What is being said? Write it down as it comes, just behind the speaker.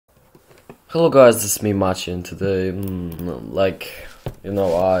Hello guys, this is me Machi, and today, I'm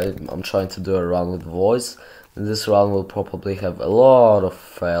trying to do a run with voice. And this run will probably have a lot of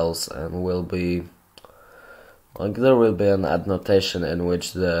fails and there will be an annotation in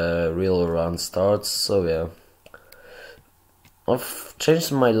which the real run starts, so yeah. I've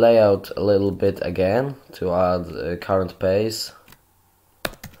changed my layout a little bit again to add a current pace.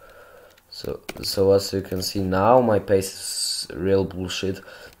 So as you can see now, my pace is real bullshit.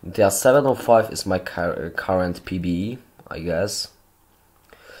 Yeah, 705 is my current PB, I guess.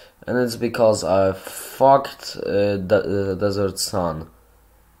 And it's because I fucked the Desert Sun.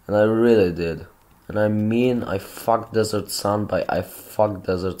 And I really did. And I mean I fucked Desert Sun by I fucked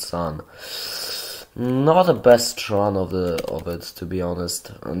Desert Sun. Not the best run of it, to be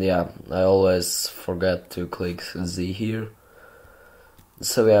honest. And yeah, I always forget to click Z here.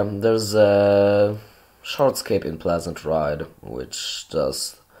 So yeah, there's a shortscape in Pleasant Ride, which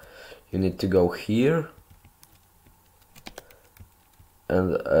just you need to go here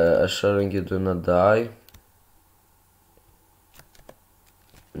and assuring you do not die.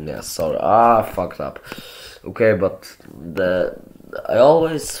 Yeah, sorry, fucked up. Okay, but I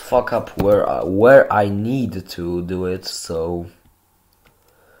always fuck up where I need to do it, so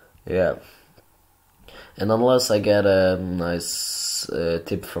yeah. And unless I get a nice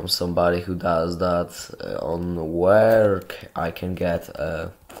tip from somebody who does that on where I can get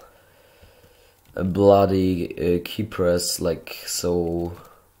a bloody key press, like, so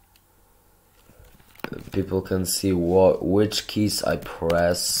people can see which keys I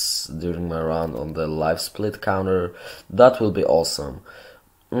press during my run on the life split counter, that will be awesome.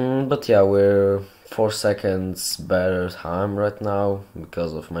 But yeah, we're 4 seconds better time right now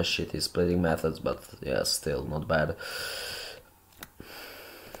because of my shitty splitting methods, but yeah, still not bad.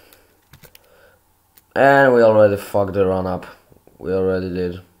 And we already fucked the run up. We already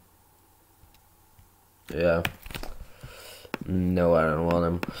did. Yeah. No, I don't want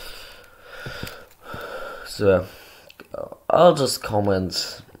him. So I'll just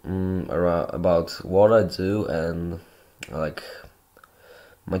comment about what I do and like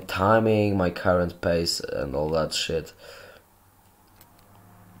my timing, my current pace, and all that shit.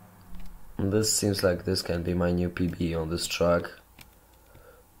 And this seems like this can be my new PB on this track.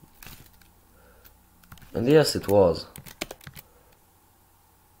 And yes, it was.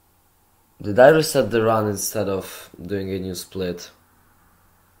 Did I reset the run instead of doing a new split?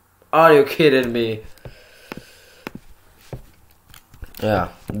 Are you kidding me? Yeah,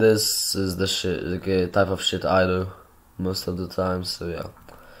 this is the type of shit I do most of the time, so yeah.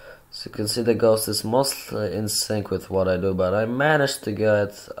 So you can see the ghost is mostly in sync with what I do, but I managed to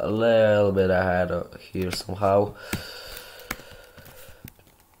get a little bit ahead here somehow.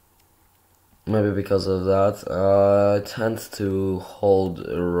 Maybe because of that. I tend to hold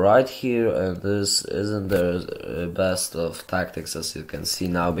right here, and this isn't the best of tactics, as you can see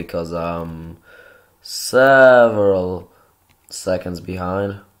now, because I'm several seconds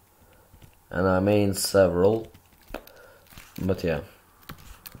behind, and I mean several. But yeah,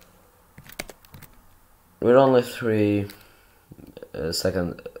 we're only 3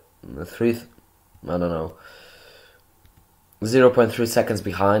 second, I don't know, 0.3 seconds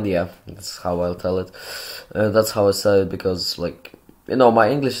behind. Yeah, that's how I'll tell it. That's how I say it, because, like, you know, my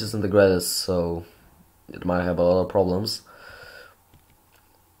English isn't the greatest, so it might have a lot of problems.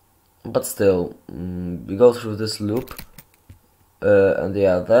 But still, we go through this loop. And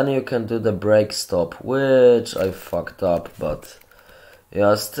yeah, then you can do the break stop, which I fucked up, but yeah,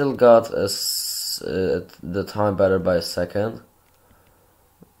 I still got the time better by a second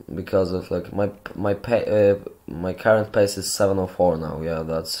because of, like, my current pace is 7:04 now. Yeah,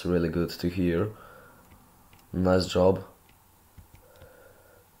 that's really good to hear. Nice job.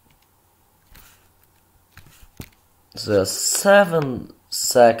 So yeah, 7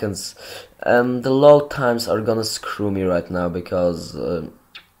 seconds, and the load times are gonna screw me right now because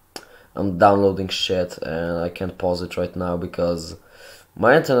I'm downloading shit and I can't pause it right now because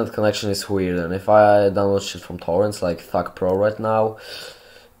my internet connection is weird, and if I download shit from torrents like Thug Pro right now,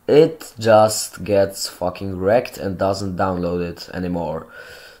 it just gets fucking wrecked and doesn't download it anymore.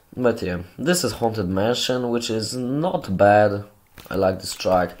 But yeah, this is Haunted Mansion, which is not bad. I like this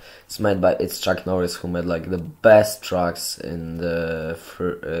track. It's made by Chuck Norris, who made like the best tracks in the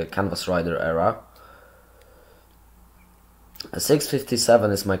Canvas Rider era.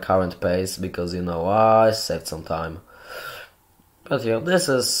 6:57 is my current pace because, you know, I saved some time. But yeah, this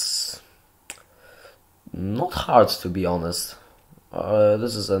is not hard, to be honest.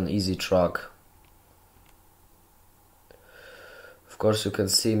 This is an easy track. Of course, you can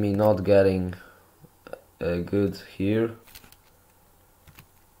see me not getting good here.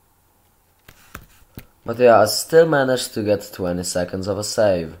 But yeah, I still managed to get 20 seconds of a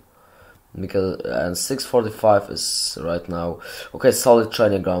save. And 6:45 is right now. Okay, solid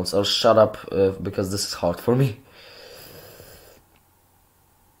training grounds. I'll shut up because this is hard for me.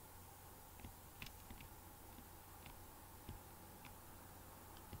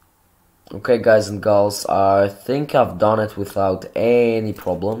 Okay, guys and girls, I think I've done it without any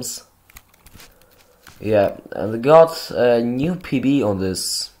problems. Yeah, and got a new PB on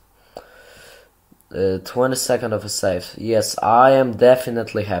this. 22nd of a save. Yes, I am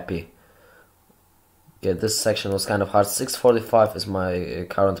definitely happy. Yeah, this section was kind of hard. 6:45 is my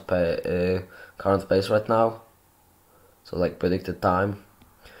current pace right now. So like predicted time.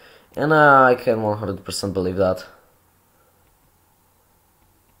 And I can 100% believe that.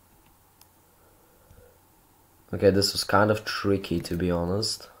 Okay, this was kind of tricky, to be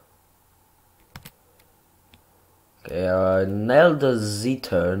honest. Okay, I nailed the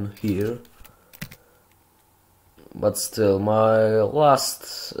Z-turn here. But still, my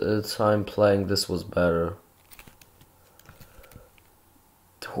last time playing this was better.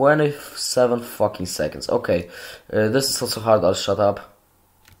 27 fucking seconds. Okay, this is also hard, I'll shut up.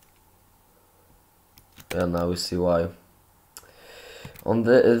 Yeah, now we see why. On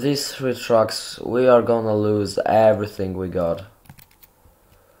these 3 trucks, we are gonna lose everything we got.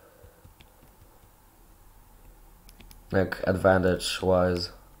 Like,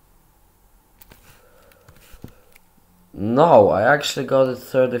 advantage-wise. No, I actually got it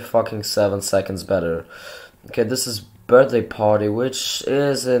 30 fucking 7 seconds better. Okay, this is birthday party, which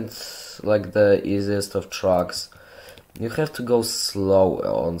isn't like the easiest of trucks. You have to go slow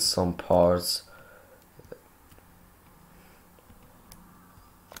on some parts.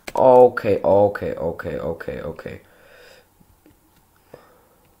 Okay.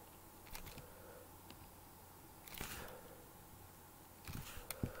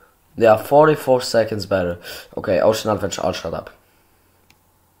 Yeah, 44 seconds better. Okay, Ocean Adventure, I'll shut up.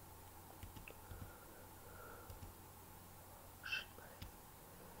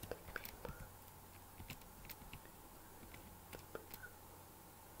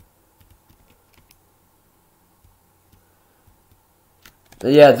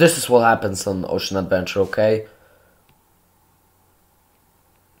 Yeah, this is what happens on Ocean Adventure, okay?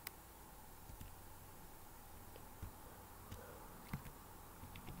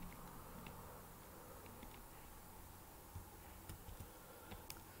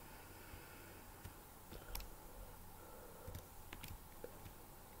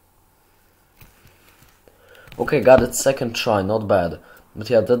 Okay, got it second try, not bad. But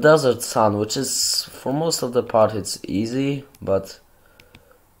yeah, the Desert Sun, which is, for most of the part it's easy, but...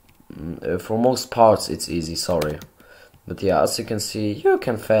 for most parts it's easy, sorry. But yeah, as you can see, you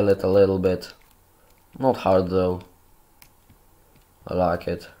can fail it a little bit. Not hard though. I like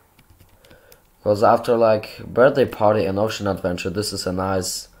it. Because after like Birthday Party and Ocean Adventure, this is a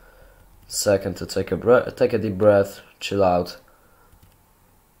nice second to take a deep breath, chill out.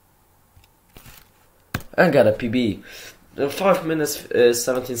 And get a PB. 5 minutes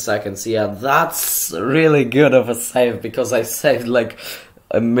 17 seconds, yeah, that's really good of a save, because I saved like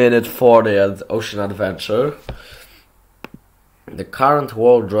a minute 40 at Ocean Adventure. The current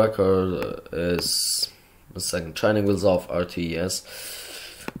world record is training wheels off RTA,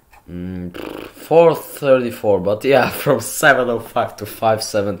 4:34, but yeah, from 7:05 to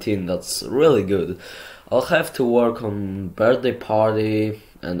 5:17, that's really good. I'll have to work on Birthday Party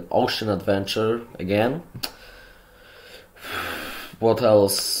and Ocean Adventure again. What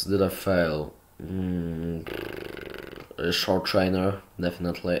else did I fail? A short trainer,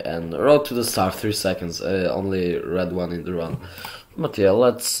 definitely, and Road to the Star, 3 seconds, only red one in the run. But yeah,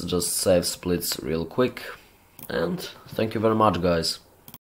 let's just save splits real quick, and thank you very much, guys.